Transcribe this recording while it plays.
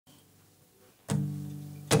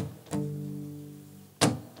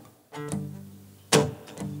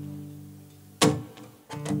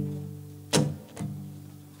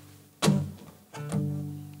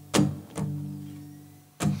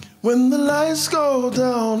When the lights go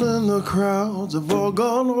down and the crowds have all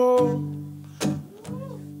gone home,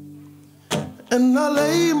 and I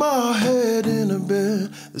lay my head in a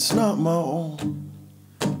bed that's not my own,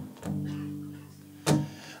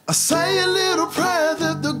 I say a little prayer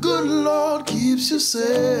that the good Lord keeps you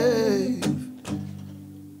safe,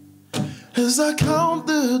 as I count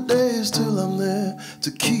the days till I'm there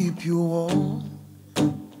to keep you warm.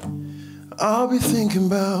 I'll be thinking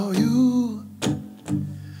about you,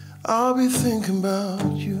 I'll be thinking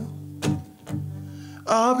about you,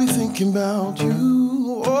 I'll be thinking about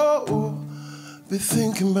you, oh, oh, be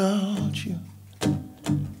thinking about you.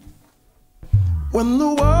 When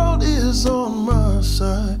the world is on my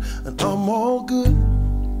side and I'm all good,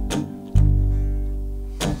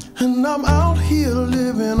 and I'm out here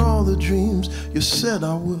living all the dreams you said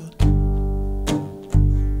I would,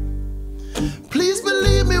 please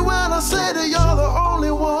believe me when I say that you're the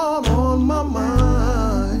only one on my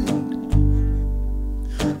mind.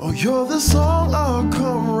 Oh, you're the song I'll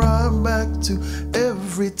come right back to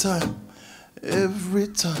every time, every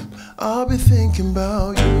time. I'll be thinking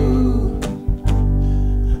about you,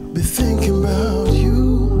 be thinking about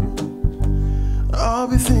you, I'll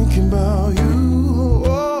be thinking about you,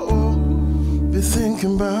 oh, oh, be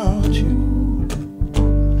thinking about you,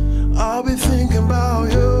 I'll be thinking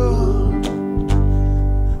about you,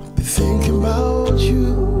 be thinking about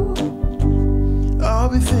you, I'll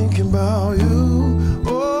be thinking about you,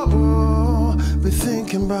 oh, oh, be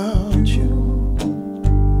thinking about you.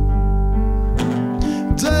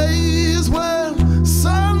 Days when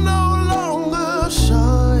sun no longer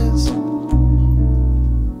shines,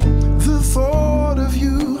 the thought of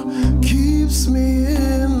you keeps me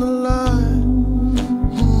in the light.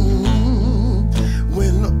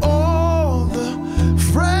 When all the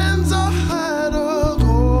friends I had are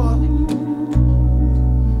gone,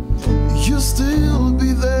 you'll still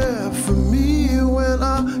be there for me when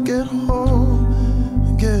I get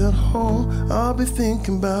home, get home. I'll be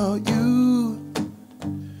thinking about you,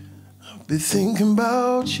 I'll be thinking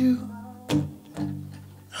about you,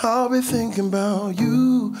 I'll be thinking about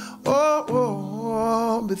you, oh, oh,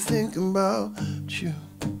 I'll be thinking about you,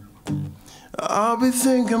 I'll be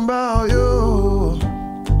thinking about you,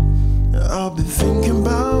 I'll be thinking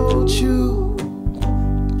about you,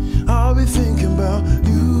 I'll be thinking about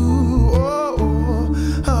you, oh,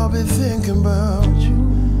 oh, I'll be thinking about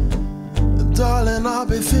you, darling, I'll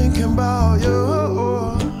be thinking about you,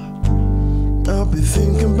 I'll be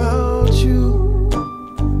thinking about you,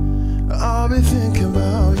 I'll be thinking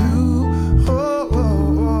about you, oh, oh,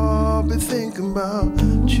 oh, I'll be thinking about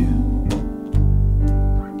you.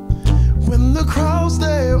 When the crowds,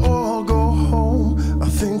 they all go home, I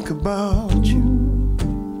think about you.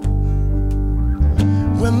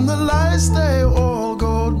 When the lights, they all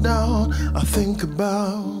go down, I think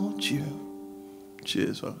about you.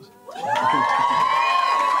 Cheers, folks.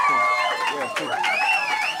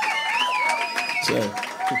 So.